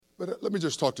But let me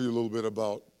just talk to you a little bit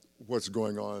about what's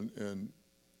going on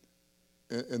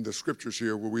in the scriptures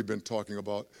here where we've been talking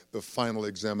about the final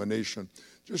examination.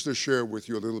 Just to share with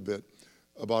you a little bit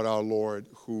about our Lord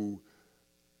who,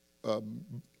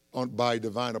 by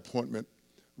divine appointment,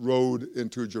 rode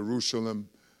into Jerusalem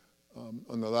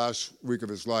on the last week of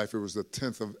his life. It was the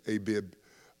 10th of Abib,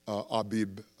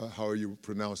 how you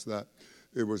pronounce that.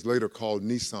 It was later called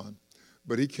Nisan.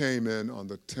 But he came in on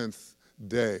the 10th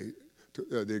day,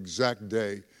 the exact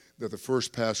day that the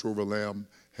first Passover lamb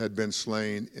had been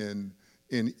slain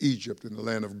in Egypt, in the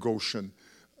land of Goshen,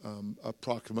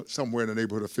 approximately somewhere in the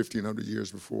neighborhood of 1,500 years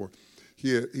before.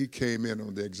 He came in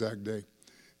on the exact day.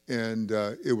 And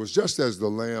it was just as the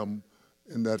lamb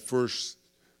in that first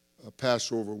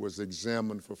Passover was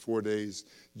examined for 4 days,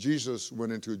 Jesus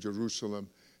went into Jerusalem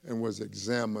and was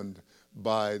examined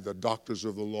by the doctors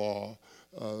of the law,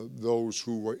 those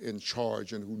who were in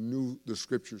charge and who knew the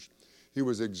scriptures. He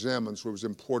was examined, so it was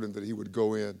important that he would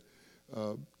go in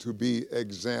to be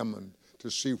examined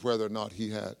to see whether or not he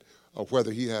had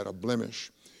a blemish.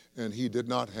 And he did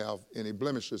not have any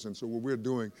blemishes. And so what we're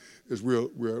doing is we're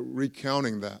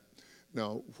recounting that.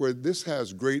 Now, where this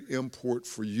has great import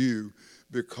for you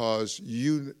because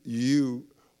you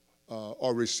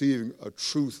are receiving a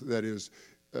truth that is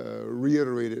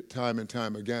reiterated time and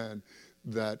time again,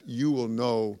 that you will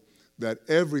know that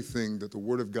everything that the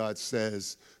Word of God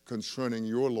says concerning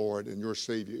your Lord and your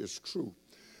Savior is true.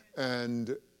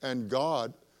 And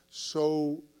God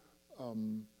so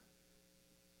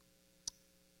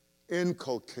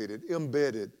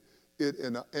embedded it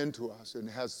into us and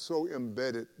has so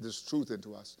embedded this truth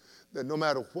into us that no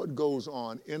matter what goes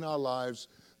on in our lives,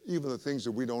 even the things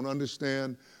that we don't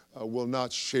understand will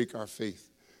not shake our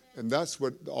faith. And that's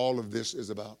what all of this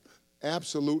is about.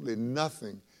 Absolutely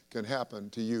nothing can happen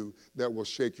to you that will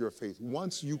shake your faith.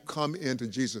 Once you come into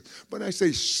Jesus, when I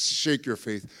say shake your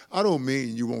faith, I don't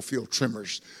mean you won't feel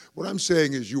tremors. What I'm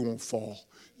saying is you won't fall.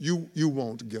 You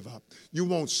won't give up. You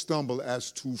won't stumble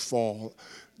as to fall.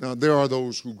 Now, there are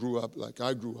those who grew up like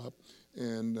I grew up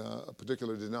in a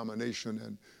particular denomination,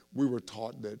 and we were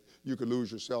taught that you could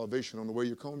lose your salvation on the way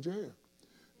you combed your hair,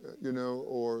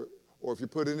 or if you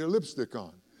put any lipstick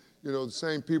on. The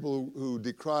same people who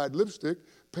decried lipstick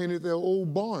painted their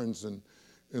old barns and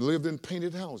lived in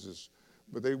painted houses,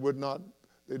 but they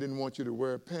didn't want you to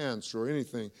wear pants or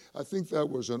anything. I think that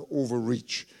was an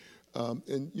overreach.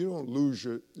 And you don't lose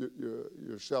your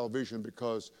salvation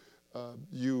because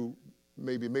you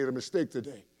maybe made a mistake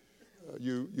today.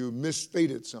 You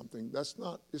misstated something. It's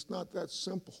not that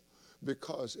simple.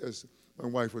 Because as my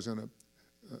wife was in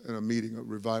a meeting, a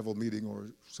revival meeting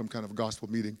or some kind of gospel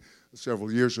meeting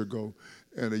several years ago,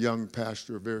 and a young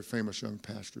pastor, a very famous young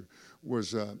pastor,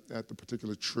 was at the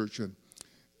particular church, and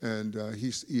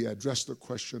he addressed the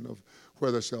question of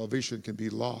whether salvation can be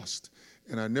lost.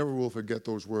 And I never will forget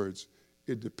those words.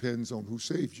 It depends on who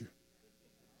saved you.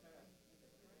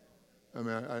 I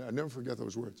mean, I never forget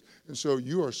those words. And so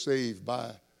you are saved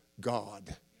by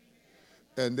God.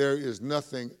 And there is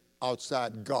nothing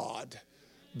outside God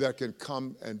that can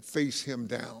come and face him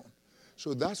down.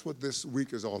 So that's what this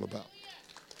week is all about.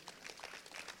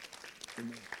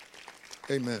 Amen.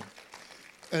 Amen.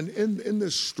 And in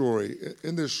this story,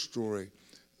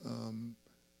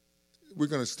 we're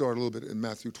going to start a little bit in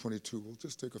Matthew 22. We'll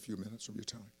just take a few minutes of your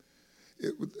time.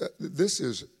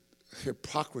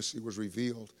 Hypocrisy was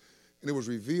revealed, and it was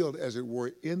revealed, as it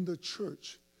were, in the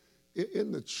church.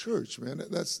 In the church, man,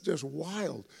 that's just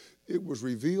wild. It was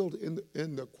revealed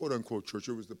in the quote-unquote church.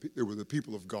 It were the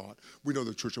people of God. We know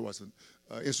the church wasn't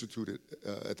instituted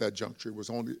at that juncture. It was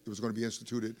going to be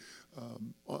instituted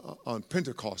on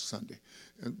Pentecost Sunday.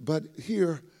 But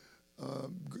here,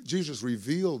 Jesus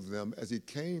revealed them as he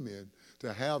came in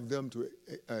to have them to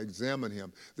examine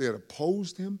him. They had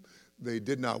opposed him. They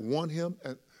did not want him.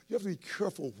 And you have to be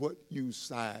careful what you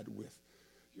side with.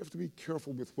 You have to be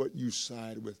careful with what you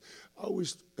side with. I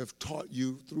always have taught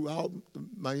you throughout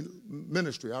my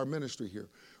ministry, our ministry here,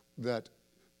 that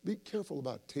be careful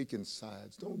about taking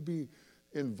sides. Don't be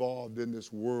involved in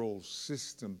this world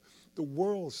system. The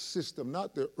world system,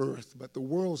 not the earth, but the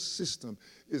world system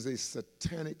is a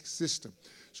satanic system.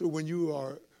 So when you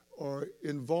are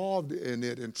involved in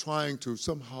it and trying to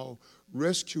somehow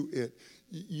rescue it,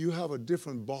 you have a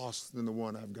different boss than the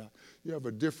one I've got. You have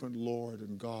a different Lord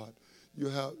and God.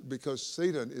 Because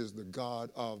Satan is the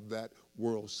god of that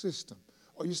world system.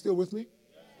 Are you still with me?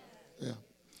 Yeah.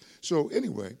 So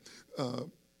anyway,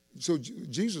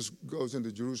 Jesus goes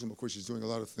into Jerusalem. Of course, he's doing a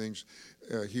lot of things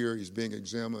here. He's being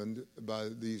examined by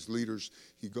these leaders.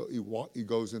 He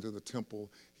goes into the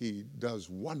temple. He does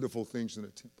wonderful things in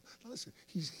the temple. Now listen,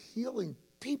 he's healing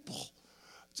people.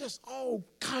 just all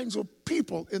kinds of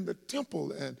people in the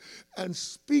temple and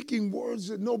speaking words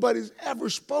that nobody's ever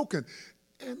spoken.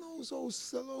 And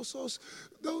those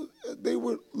they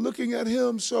were looking at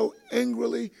him so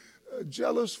angrily,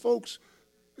 jealous folks.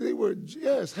 They were,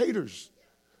 yes, haters.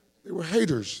 They were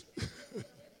haters.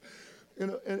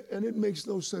 And it makes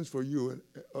no sense for you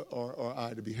or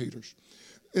I to be haters.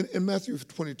 In Matthew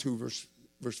 22, verse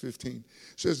 15,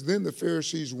 it says, then the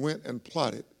Pharisees went and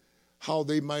plotted how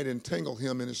they might entangle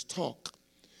him in his talk.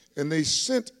 And they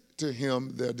sent to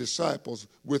him their disciples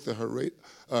with the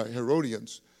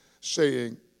Herodians,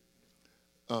 saying,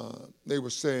 they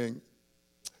were saying,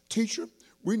 Teacher,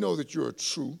 we know that you are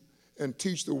true and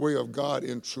teach the way of God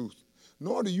in truth,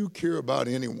 nor do you care about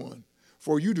anyone,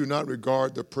 for you do not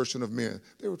regard the person of men.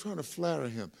 They were trying to flatter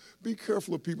him. Be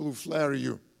careful of people who flatter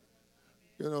you.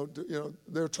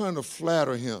 They're trying to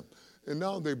flatter him. And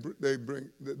now they bring,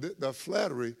 the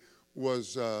flattery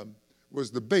was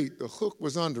the bait. The hook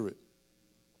was under it.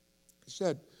 He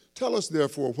said, tell us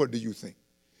therefore, what do you think?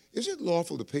 Is it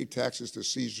lawful to pay taxes to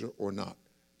Caesar or not?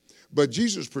 But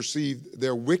Jesus perceived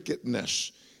their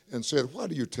wickedness and said, why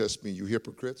do you test me, you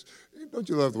hypocrites? Don't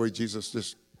you love the way Jesus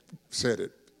just said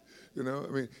it?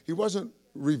 He wasn't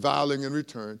reviling in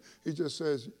return. He just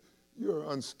says,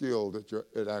 you're unskilled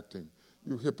at acting.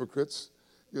 You hypocrites.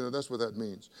 That's what that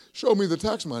means. Show me the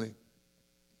tax money.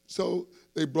 So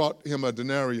they brought him a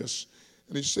denarius,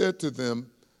 and he said to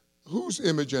them, whose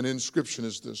image and inscription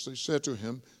is this? They said to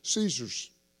him, Caesar's.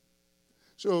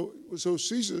 So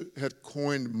Caesar had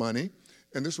coined money,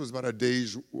 and this was about a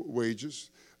day's wages.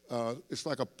 It's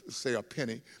like, a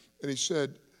penny. And he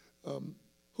said,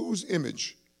 whose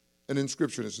image and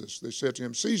inscription is this? They said to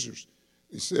him, Caesar's.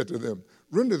 He said to them,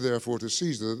 render therefore to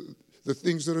Caesar the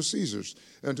things that are Caesar's,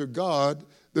 and to God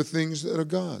the things that are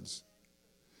God's.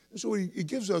 And so he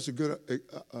gives us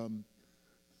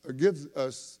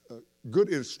good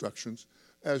instructions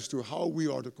as to how we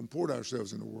are to comport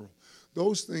ourselves in the world.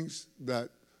 Those things that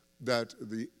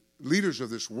the leaders of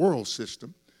this world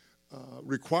system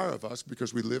require of us,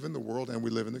 because we live in the world and we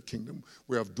live in the kingdom.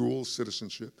 We have dual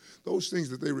citizenship. Those things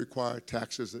that they require,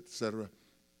 taxes, etc.,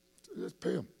 just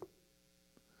pay them.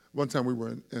 One time we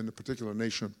were in a particular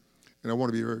nation, and I want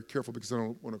to be very careful because I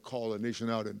don't want to call a nation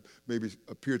out and maybe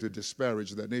appear to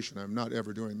disparage that nation. I'm not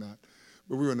ever doing that.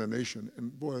 But we were in a nation,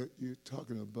 and boy, you're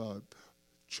talking about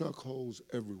chuck holes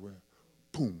everywhere.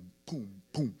 Boom, boom,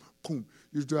 boom, boom.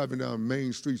 You're driving down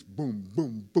main streets, boom,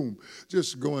 boom, boom.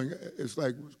 Just going, it's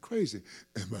like it was crazy.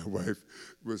 And my wife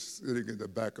was sitting in the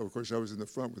back. Of course, I was in the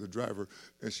front with the driver,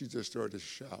 and she just started to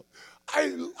shout,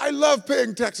 I love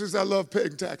paying taxes, I love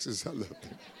paying taxes, I love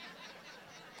paying.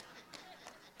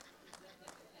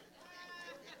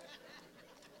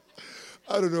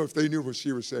 I don't know if they knew what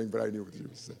she was saying, but I knew what she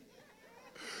was saying.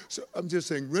 So I'm just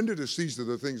saying, render to Caesar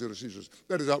the things that are Caesar's.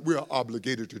 That is, we are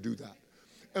obligated to do that.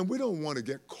 And we don't want to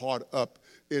get caught up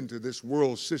into this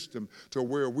world system to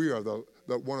where we are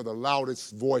one of the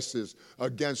loudest voices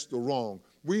against the wrong.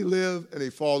 We live in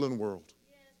a fallen world.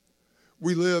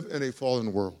 We live in a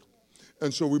fallen world.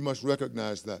 And so we must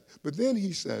recognize that. But then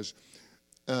he says,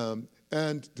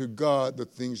 and to God the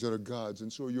things that are God's.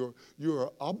 And so you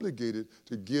are obligated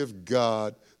to give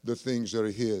God the things that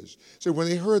are his. So when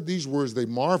they heard these words, they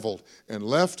marveled and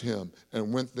left him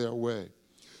and went their way.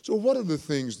 So what are the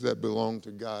things that belong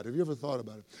to God? Have you ever thought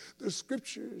about it? The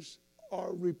scriptures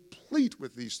are replete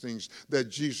with these things that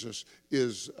Jesus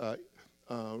is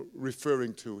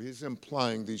referring to. He's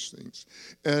implying these things.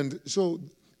 And so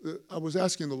I was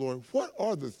asking the Lord, what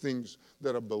are the things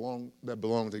that belong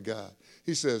to God?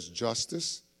 He says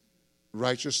justice,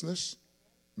 righteousness,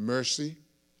 mercy,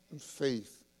 and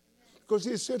faith. Because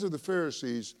he had said to the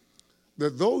Pharisees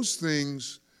that those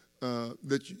things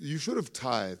that you should have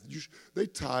tithed, they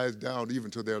tithed down even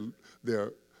to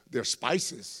their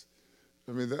spices.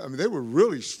 I mean, they were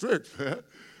really strict, man.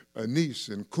 Anise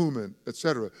and cumin,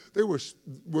 etc. They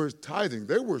were tithing.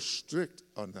 They were strict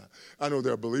on that. I know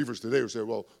there are believers today who say,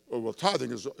 well,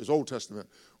 tithing is Old Testament.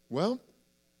 Well,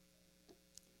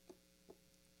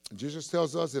 Jesus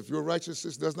tells us if your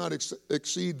righteousness does not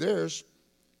exceed theirs,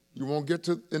 you won't get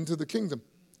into the kingdom.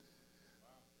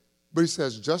 But he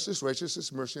says justice,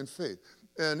 righteousness, mercy, and faith.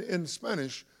 And in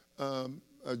Spanish,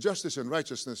 justice and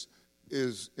righteousness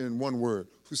is in one word,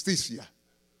 justicia.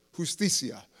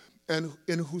 Justicia. And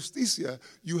in justicia,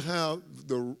 you have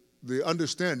the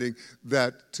understanding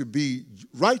that to be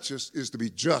righteous is to be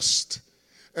just.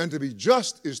 And to be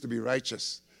just is to be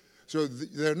righteous. So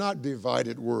they're not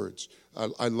divided words.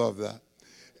 I love that.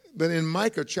 But in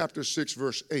Micah chapter 6,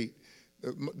 verse 8,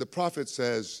 the prophet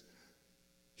says,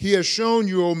 he has shown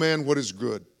you, O man, what is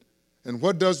good. And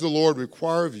what does the Lord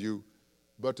require of you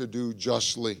but to do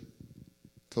justly,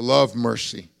 to love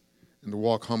mercy, and to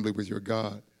walk humbly with your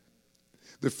God.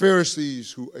 The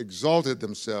Pharisees who exalted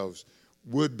themselves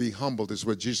would be humbled, is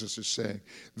what Jesus is saying.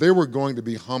 They were going to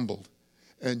be humbled.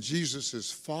 And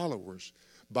Jesus' followers,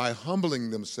 by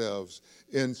humbling themselves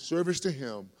in service to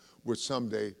him, would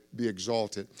someday be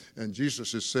exalted. And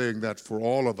Jesus is saying that for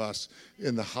all of us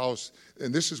in the house.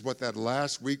 And this is what that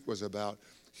last week was about.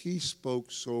 He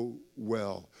spoke so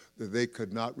well that they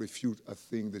could not refute a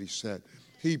thing that he said.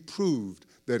 He proved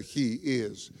that he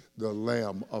is the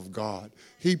Lamb of God.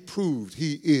 He proved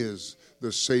he is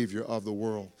the Savior of the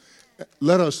world.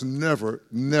 Let us never,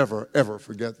 never, ever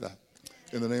forget that.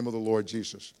 In the name of the Lord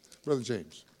Jesus. Brother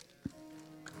James.